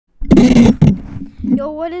Yo,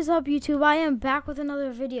 what is up, YouTube? I am back with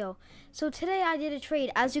another video. So today I did a trade.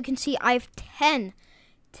 As you can see, I have 10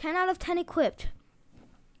 out of 10 equipped.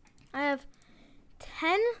 I have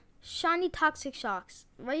 10 shiny toxic shocks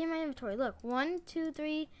right in my inventory. Look, 1, 2,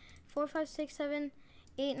 3, 4, 5, 6, 7,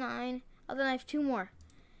 8, 9. Oh, then I have 2 more.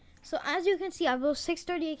 So as you can see, I built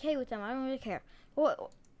 638k with them. I don't really care. But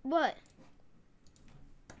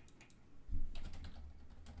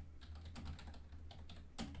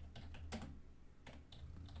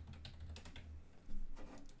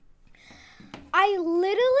I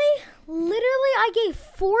literally, I gave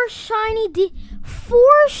 4 shiny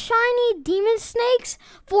demon snakes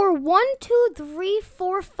for 1, 2, 3,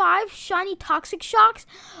 4, 5 shiny toxic shocks,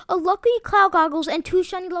 a lucky cloud goggles, and 2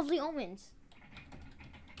 shiny lovely omens.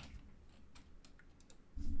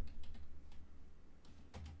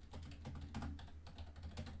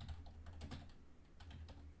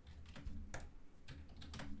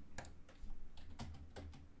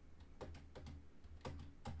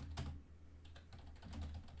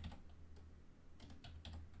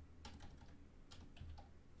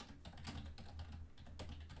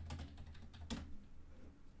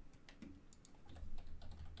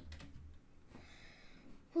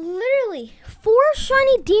 Literally, 4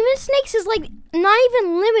 shiny demon snakes is like not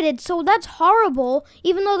even limited, so that's horrible,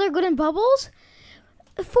 even though they're good in bubbles.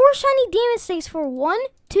 4 shiny demon snakes for 1,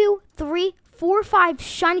 2, 3, 4, 5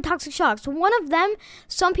 shiny toxic shocks. One of them,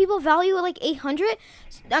 some people value it like 300,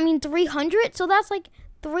 so that's like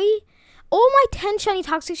 3. All my 10 shiny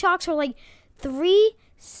toxic shocks are like 3,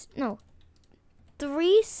 6,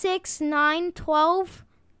 9, 12,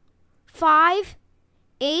 5,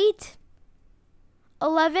 8,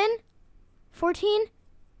 11, 14,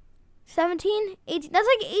 17, 18. That's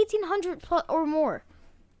like 1,800 plus or more.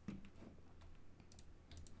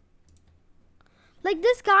 Like,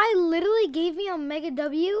 this guy literally gave me a mega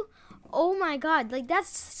W. Oh my god, like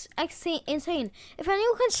that's insane. If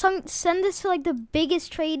anyone can send this to like the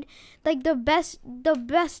biggest trade, like the best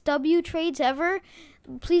W trades ever,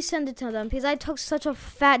 please send it to them because I took such a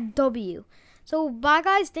fat W. So bye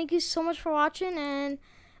guys, thank you so much for watching, and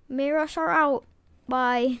Mayrush are out.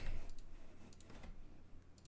 Bye.